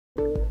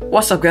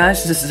What's up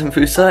guys, this is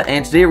Infusa,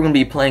 and today we're going to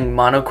be playing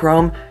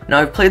Monochrome. Now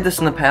I've played this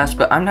in the past,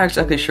 but I'm not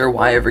exactly sure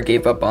why I ever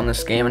gave up on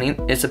this game. I mean,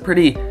 it's a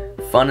pretty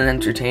fun and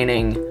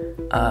entertaining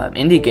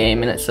indie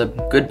game, and it's a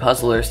good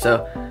puzzler,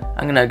 so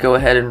I'm going to go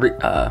ahead and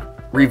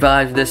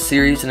revive this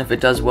series, and if it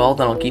does well,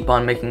 then I'll keep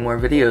on making more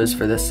videos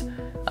for this.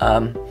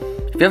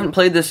 If you haven't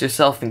played this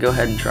yourself, then go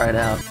ahead and try it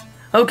out.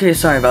 Okay,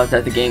 sorry about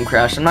that, the game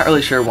crashed. I'm not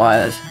really sure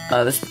why.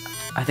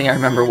 I think I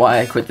remember why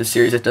I quit the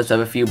series. It does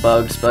have a few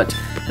bugs, but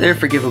they're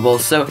forgivable.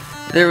 So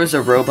there was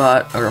a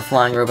robot, or a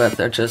flying robot,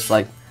 that just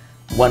like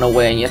went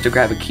away, and you have to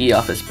grab a key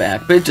off his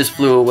back, but it just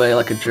flew away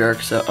like a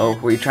jerk. So, oh,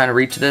 were you trying to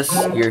reach this?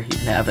 Here, you can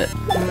have it.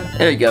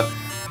 There you go.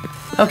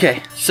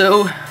 Okay,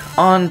 so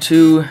on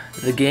to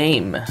the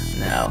game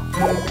now.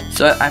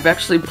 So I've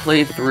actually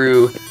played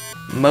through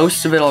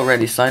most of it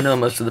already, so I know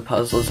most of the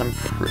puzzles.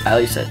 At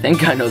least I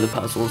think I know the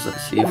puzzles.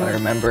 Let's see if I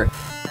remember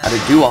how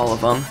to do all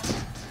of them.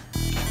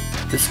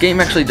 This game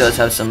actually does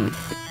have some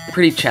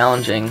pretty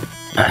challenging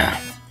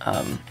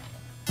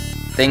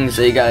things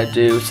that you gotta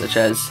do, such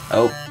as,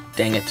 oh,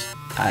 dang it,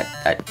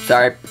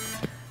 sorry,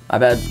 my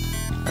bad,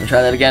 let me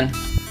try that again.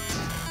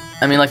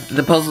 I mean, like,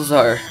 the puzzles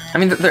are, I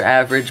mean, they're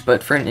average,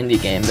 but for an indie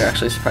game, they're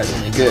actually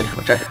surprisingly good,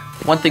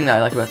 one thing that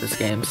I like about this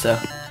game, so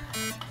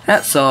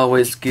that's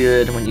always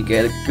good when you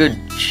get a good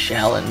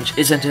challenge,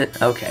 isn't it?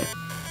 Okay,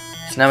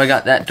 so now we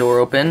got that door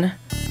open,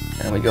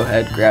 and we go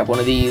ahead, grab one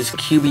of these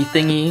cubey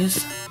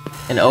thingies,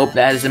 and oh,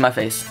 that is in my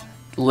face.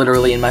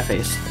 Literally in my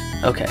face.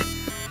 Okay.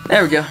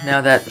 There we go.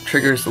 Now that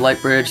triggers the light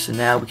bridge, so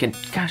now we can...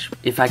 Gosh,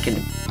 if I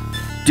can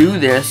do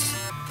this...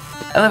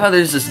 I love how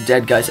there's just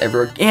dead guys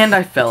everywhere. And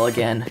I fell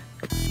again.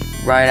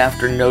 Right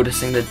after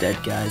noticing the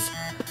dead guys.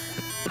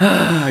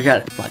 I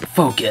gotta, like,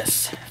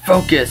 focus.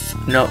 Focus!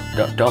 No,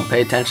 don't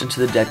pay attention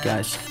to the dead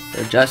guys.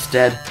 They're just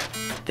dead.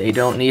 They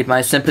don't need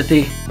my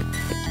sympathy.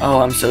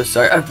 Oh, I'm so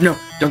sorry. No,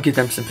 don't give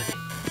them sympathy.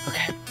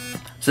 Okay.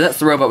 So that's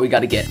the robot we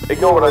gotta get.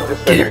 Ignore what I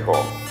just said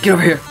before. Get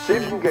over here. See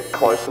if you can get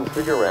close and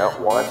figure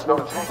out why it's not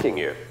attacking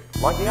you,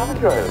 like the other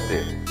drones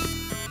did.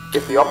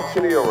 If the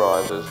opportunity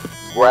arises,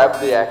 grab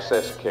the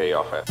access key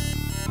off it.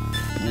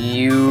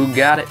 You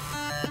got it.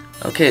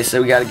 Okay,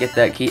 so we gotta get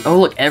that key. Oh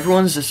look,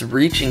 everyone's just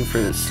reaching for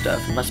this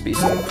stuff. It must be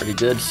some pretty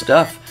good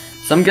stuff.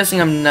 So I'm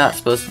guessing I'm not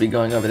supposed to be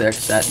going over there,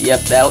 because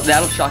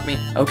that'll shock me.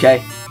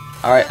 Okay.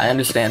 Alright, I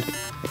understand.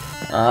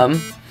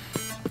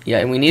 Yeah,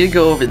 and we need to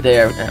go over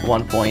there at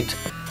one point.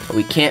 But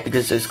we can't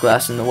because there's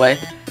glass in the way.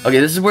 Okay,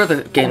 this is where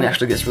the game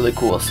actually gets really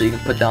cool. So you can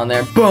put down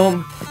there,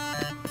 boom!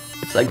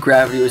 It's like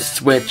gravity was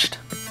switched.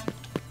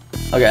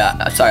 Okay,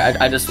 sorry,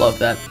 I just love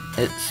that.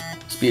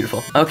 It's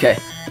beautiful. Okay,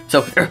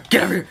 so,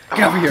 get over here,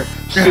 get over here!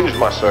 Singed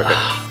my circuit.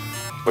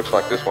 Looks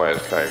like this way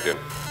is caved in.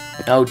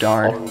 Oh,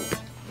 darn. On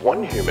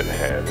one human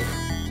hand,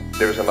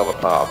 there is another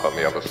path on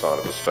the other side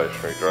of the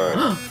stationary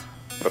drone.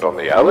 But on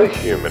the other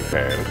human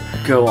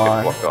hand, go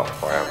on. It's blocked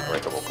off by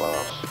unbreakable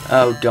glass.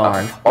 Oh,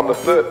 darn. On the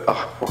third...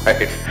 Oh,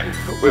 wait.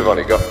 We've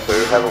only got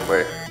two, haven't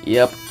we?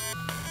 Yep.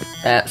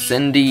 That's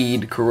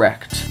indeed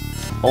correct.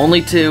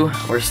 Only two.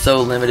 We're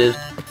so limited.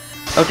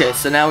 Okay,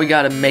 so now we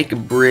gotta make a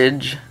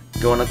bridge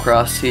going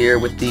across here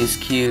with these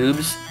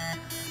cubes.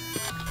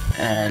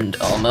 And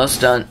almost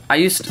done.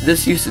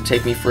 This used to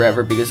take me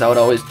forever because I would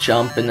always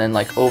jump and then,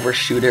 like,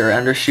 overshoot it or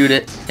undershoot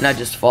it. And I'd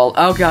just fall.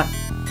 Oh, God.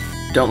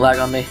 Don't lag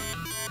on me.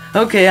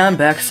 Okay, I'm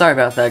back. Sorry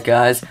about that,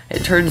 guys.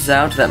 It turns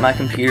out that my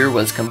computer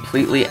was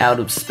completely out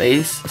of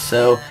space,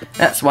 so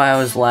that's why I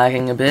was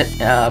lagging a bit,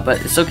 but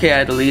it's okay,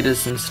 I deleted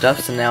some stuff,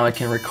 so now I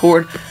can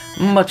record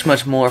much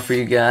more for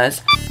you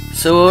guys.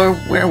 So,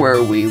 where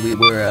were we? We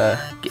were,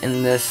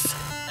 getting this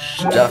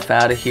stuff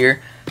out of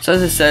here. So,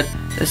 as I said,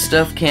 this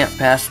stuff can't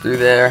pass through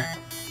there.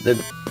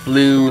 The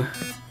blue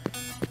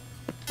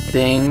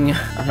thing,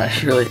 I'm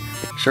not really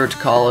sure what to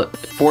call it.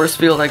 Force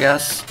field, I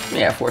guess?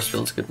 Yeah, force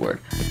field's a good word.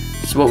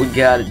 So what we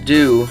gotta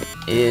do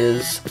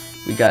is,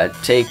 we gotta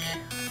take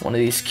one of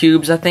these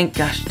cubes, I think.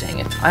 Gosh dang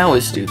it, I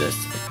always do this.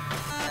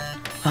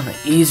 On the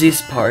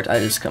easiest part, I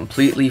just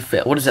completely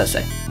fail. What does that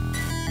say?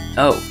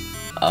 Oh,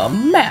 a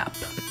map.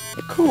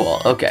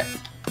 Cool, okay.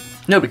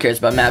 Nobody cares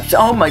about maps.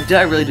 Oh my, did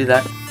I really do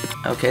that?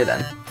 Okay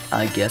then,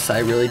 I guess I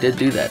really did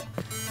do that.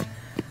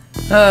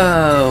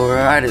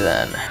 Alrighty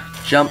then.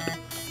 Jump,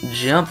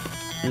 jump,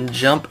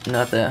 jump,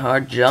 not that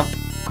hard, jump.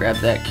 Grab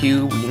that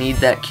cube, we need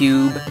that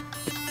cube.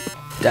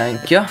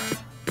 Thank you.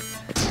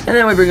 And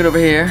then we bring it over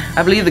here.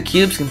 I believe the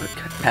cubes can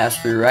pass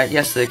through, right?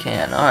 Yes, they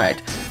can. Alright.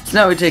 So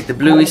now we take the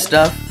bluey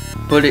stuff,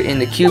 put it in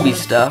the cubey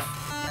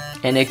stuff,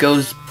 and it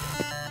goes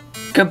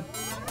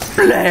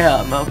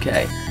kablam!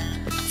 Okay.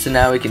 So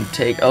now we can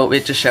take... Oh,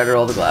 it just shattered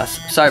all the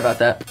glass. Sorry about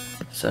that.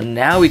 So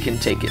now we can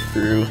take it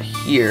through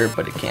here,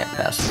 but it can't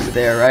pass through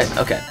there, right?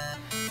 Okay.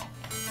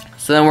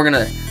 So then we're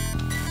gonna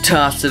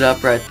toss it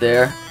up right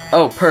there.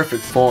 Oh,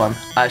 perfect form.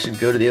 I should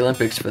go to the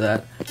Olympics for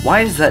that.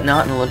 Why is that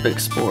not an Olympic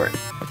sport?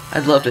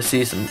 I'd love to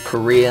see some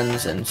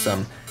Koreans and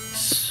some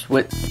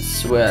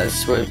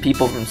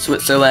people from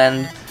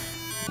Switzerland.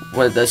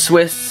 What, the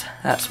Swiss?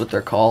 That's what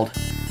they're called.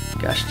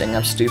 Gosh dang,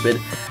 I'm stupid.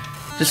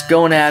 Just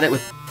going at it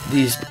with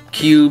these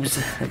cubes.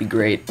 That'd be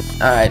great.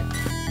 Alright.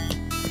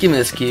 Give me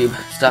this cube.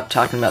 Stop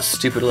talking about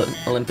stupid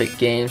Olympic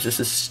games. This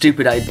is a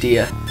stupid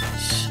idea.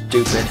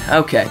 Stupid.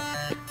 Okay.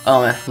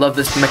 Oh man, love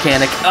this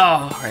mechanic.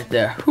 Oh, right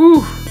there.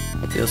 Whew.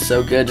 Feels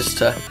so good just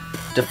to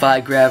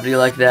defy gravity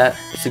like that.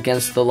 It's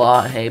against the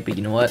law. Hey, but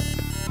you know what?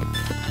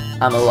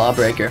 I'm a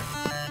lawbreaker.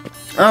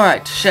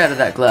 Alright, shatter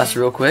that glass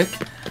real quick.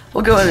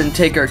 We'll go ahead and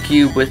take our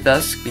cube with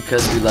us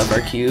because we love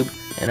our cube,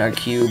 and our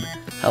cube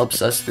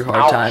helps us through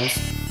hard times.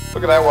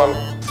 Look at that one.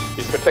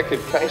 His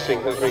protective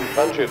casing has been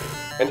punctured,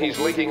 and he's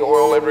leaking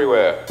oil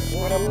everywhere.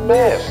 What a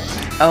mess.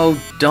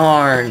 Oh,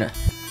 darn.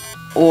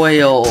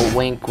 Oil,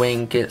 wink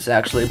wink, it's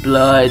actually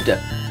blood.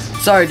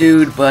 Sorry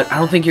dude, but I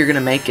don't think you're gonna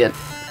make it.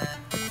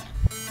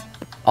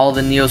 All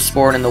the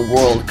Neosporin in the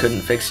world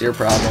couldn't fix your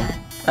problem.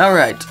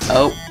 Alright,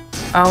 oh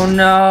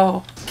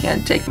no,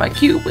 can't take my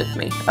cube with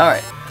me.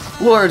 Alright,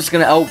 we're just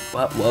gonna,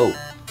 whoa.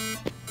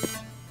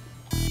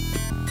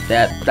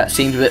 That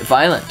seemed a bit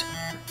violent.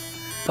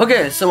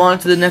 Okay, so on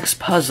to the next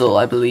puzzle,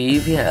 I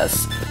believe,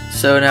 yes.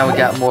 So now we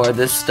got more of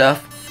this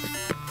stuff.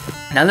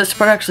 Now this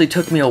part actually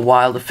took me a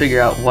while to figure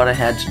out what I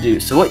had to do.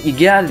 So what you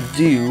gotta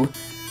do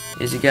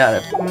is you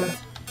gotta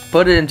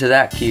put it into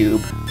that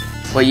cube.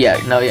 Well,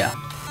 yeah.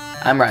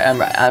 I'm right.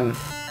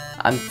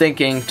 I'm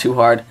thinking too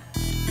hard.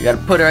 You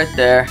gotta put it right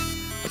there.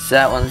 So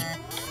that one's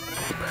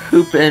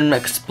pooping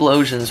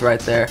explosions right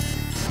there.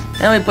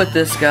 Then we put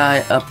this guy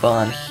up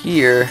on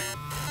here.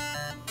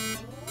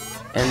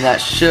 And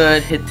that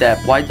should hit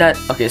that. Why'd that?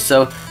 Okay,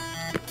 so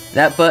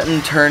that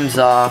button turns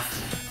off.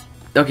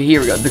 Okay,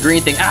 here we go. The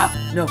green thing.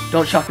 Ah! No,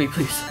 don't shock me,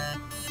 please.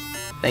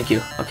 Thank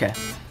you. Okay.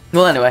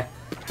 Well, anyway.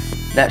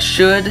 That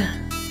should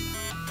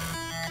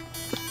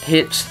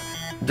hit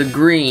the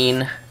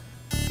green.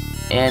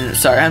 And,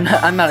 sorry,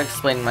 I'm not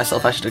explaining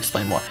myself. I should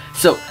explain more.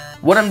 So,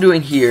 what I'm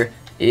doing here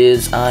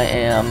is I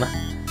am...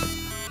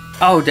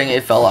 Oh, dang it,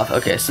 it fell off.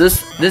 Okay, so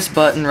this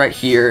button right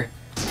here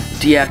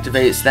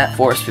deactivates that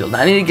force field.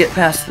 Now, I need to get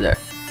past there.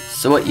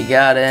 So what you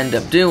gotta end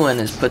up doing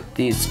is put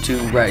these two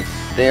right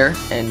there.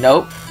 And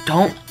nope,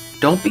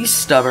 don't be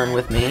stubborn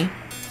with me.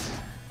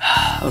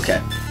 Okay.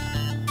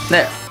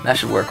 There, that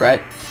should work,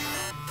 right?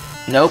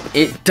 Nope,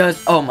 it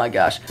does. Oh my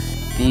gosh.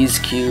 These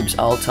cubes,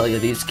 I'll tell you,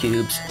 these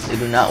cubes, they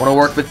do not want to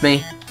work with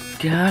me.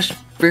 Gosh,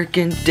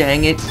 freaking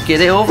dang it.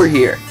 Get it over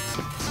here.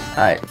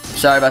 Alright,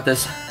 sorry about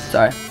this.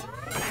 Sorry.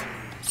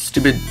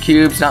 Stupid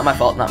cubes, not my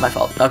fault, not my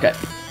fault. Okay.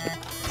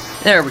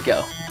 There we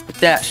go.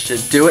 That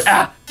should do it.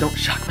 Ah! Don't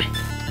shock me.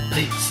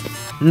 Please.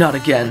 Not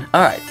again.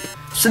 Alright.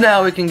 So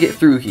now we can get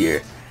through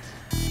here.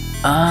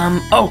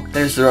 Oh,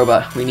 there's the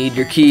robot. We need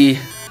your key.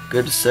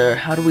 Good sir.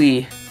 How do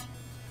we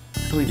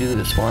do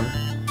this one?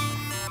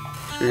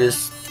 Should we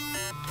just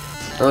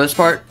throw this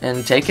part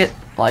and take it?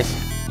 Like,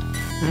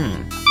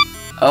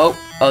 Oh,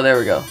 there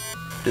we go.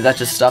 Did that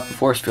just stop the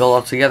force field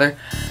altogether?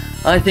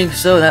 I think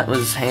so. That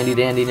was handy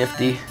dandy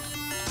nifty.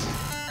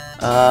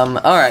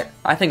 Alright.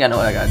 I think I know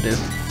what I gotta do.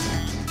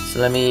 So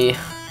let me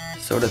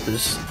sort of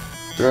just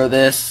throw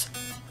this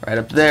right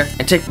up there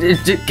and get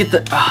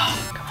the,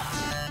 oh, come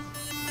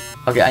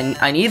on. Okay,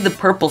 I need the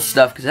purple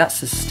stuff because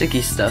that's the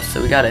sticky stuff,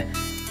 so we gotta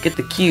get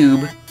the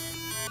cube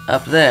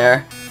up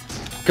there.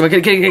 Come on,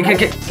 get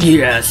it.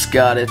 Yes,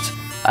 got it.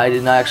 I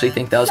did not actually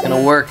think that was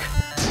gonna work.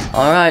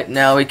 Alright,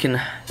 now we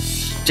can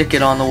stick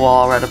it on the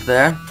wall right up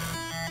there.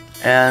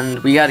 And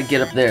we gotta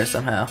get up there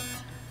somehow.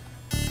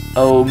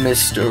 Oh,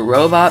 Mr.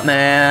 Robot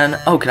Man.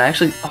 Oh,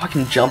 I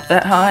can jump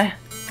that high?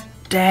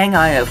 Dang,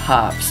 I have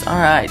hops.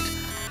 Alright.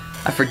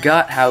 I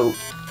forgot how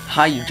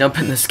high you jump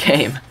in this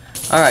game.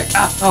 Alright.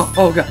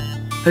 Oh god.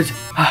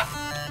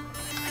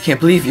 I can't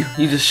believe you.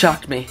 You just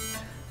shocked me.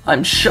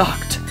 I'm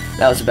shocked.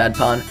 That was a bad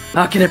pun.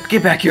 Oh,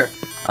 get back here.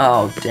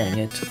 Oh, dang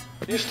it.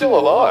 You're still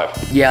alive?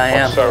 Yeah, I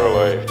am. I'm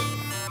so relieved.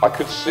 I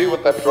could see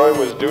what that drone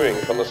was doing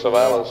from the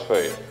surveillance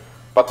feed,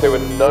 but there were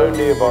no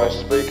nearby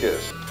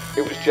speakers.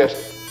 It was just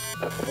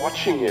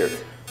watching you.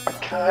 I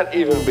can't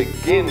even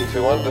begin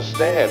to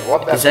understand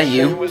what that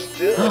machine was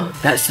doing.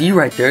 That's you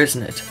right there,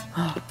 isn't it?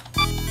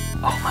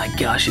 Oh my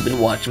gosh, you've been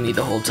watching me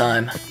the whole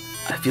time.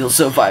 I feel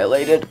so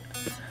violated.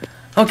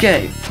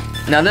 Okay,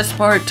 now this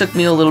part took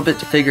me a little bit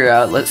to figure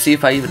out. Let's see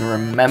if I even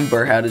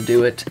remember how to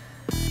do it.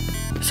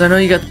 So I know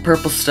you got the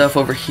purple stuff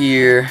over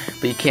here,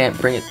 but you can't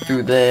bring it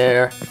through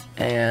there.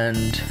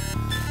 And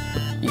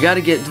you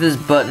gotta get to this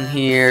button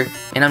here,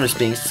 and I'm just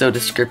being so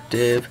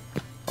descriptive.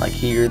 Like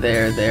here,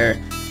 there,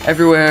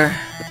 everywhere.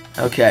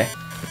 Okay,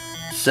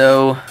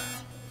 so,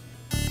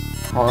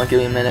 hold on, give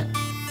me a minute.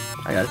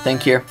 I gotta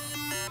think here.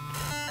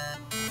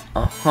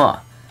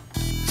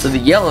 So the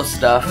yellow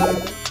stuff,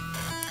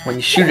 when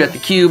you shoot it at the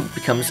cube,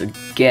 becomes a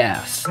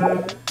gas.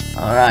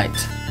 Alright,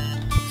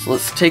 so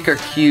let's take our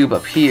cube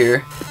up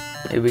here.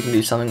 Maybe we can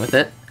do something with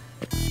it.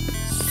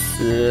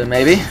 So,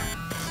 maybe.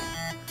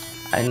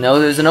 I know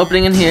there's an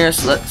opening in here,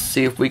 so let's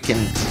see if we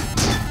can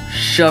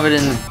shove it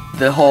in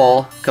the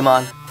hole. Come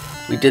on.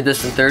 We did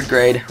this in 3rd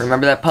grade.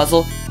 Remember that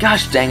puzzle?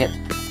 Gosh dang it.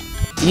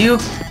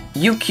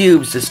 You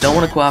cubes just don't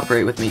want to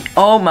cooperate with me.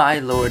 Oh my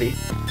lordy.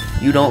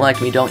 You don't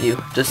like me, don't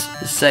you? Just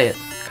say it.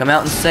 Come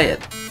out and say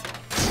it.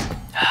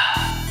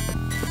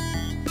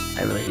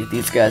 I really hate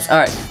these guys.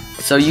 Alright,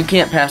 so you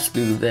can't pass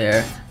through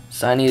there.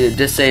 So I need to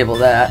disable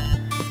that.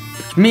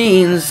 Which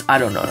means, I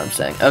don't know what I'm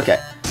saying. Okay,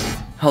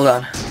 hold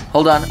on.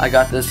 Hold on, I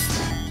got this.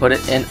 Put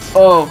it in.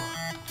 Oh!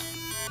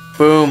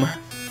 Boom.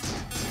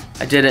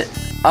 I did it.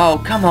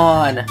 Oh, come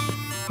on.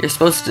 You're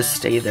supposed to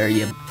stay there,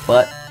 you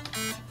butt.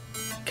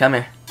 Come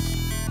here.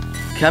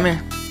 Come here.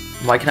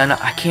 Why can I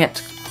not? I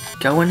can't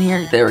go in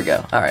here? There we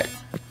go. Alright.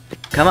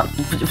 Come on.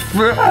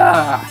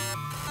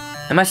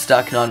 Am I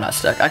stuck? No, I'm not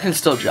stuck. I can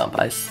still jump.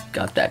 I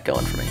got that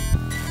going for me.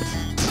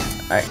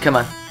 Alright, come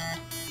on.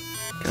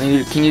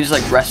 Can you just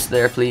like rest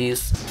there,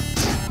 please?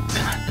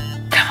 Come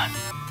on. Come on.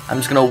 I'm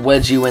just gonna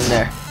wedge you in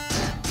there.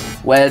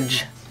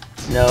 Wedge.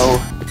 No.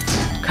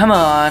 Come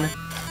on.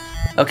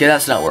 Okay,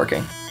 that's not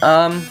working.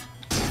 Alright,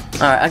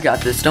 I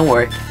got this. Don't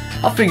worry.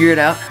 I'll figure it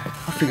out.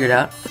 I'll figure it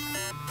out.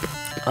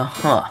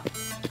 Uh-huh.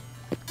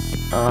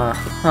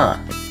 Uh-huh.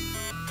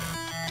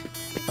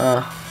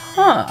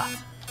 Uh-huh.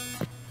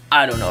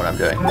 I don't know what I'm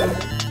doing.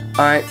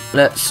 Alright,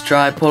 let's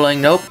try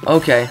pulling. Nope.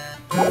 Okay.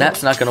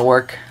 That's not gonna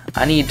work.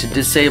 I need to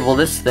disable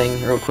this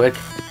thing real quick.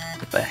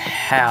 But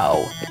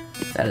how?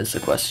 That is the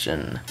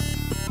question.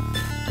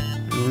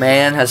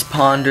 Man has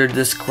pondered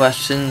this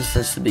question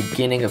since the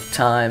beginning of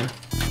time.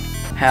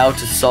 How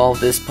to solve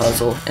this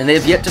puzzle. And they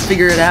have yet to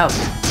figure it out.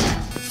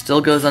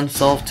 Still goes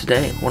unsolved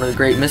today. One of the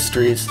great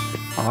mysteries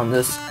on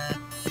this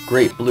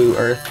great blue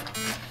earth.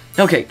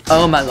 Okay,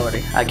 oh my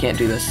lordy, I can't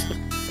do this.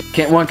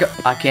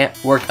 I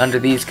can't work under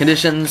these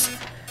conditions.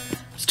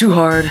 It's too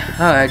hard.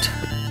 Alright.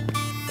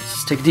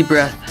 Just take a deep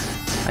breath.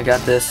 I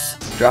got this.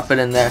 Drop it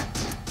in there.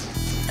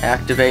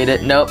 Activate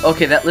it. Nope.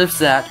 Okay, that lifts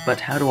that, but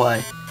how do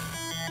I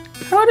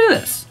do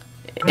this?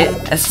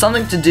 It has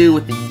something to do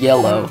with the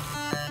yellow.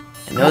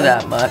 I know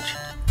that much.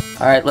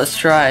 Alright, let's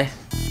try.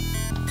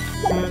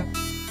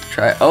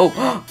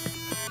 Oh!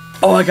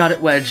 Oh, I got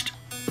it wedged.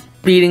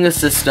 Beating the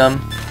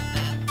system.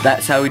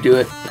 That's how we do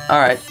it.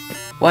 Alright.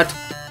 What?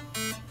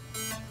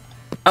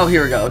 Oh,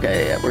 here we go.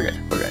 Okay, yeah, we're good.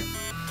 We're good.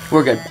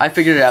 We're good. I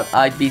figured it out.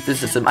 I beat the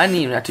system. I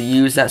didn't even have to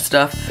use that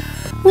stuff.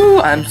 Woo,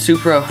 I'm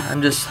super pro.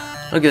 I'm just,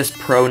 look at this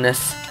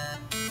pro-ness.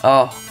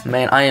 Oh,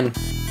 man, I am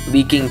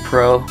leaking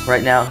pro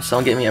right now.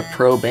 Someone get me a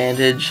pro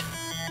bandage.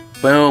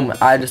 Boom,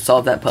 I just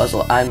solved that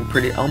puzzle. I'm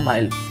pretty, oh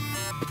my,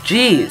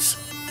 jeez.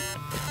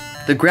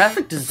 The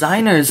graphic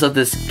designers of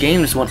this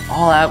game just went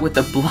all out with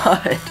the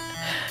blood.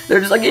 They're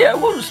just like, yeah,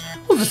 we'll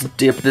just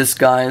dip this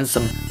guy in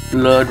some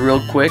blood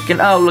real quick,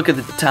 and oh, look at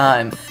the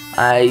time.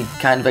 I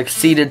kind of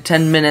exceeded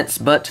 10 minutes,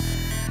 but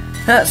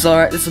that's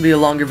alright, this will be a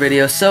longer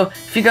video. So,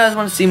 if you guys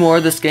want to see more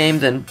of this game,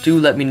 then do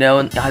let me know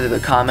in either the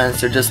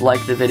comments or just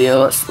like the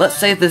video. Let's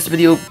say if this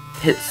video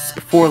hits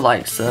 4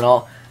 likes, then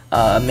I'll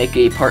make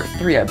a part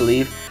 3, I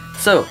believe.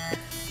 So,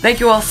 thank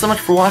you all so much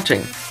for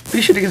watching.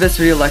 Be sure to give this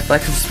video a like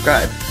and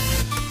subscribe.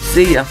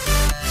 See ya.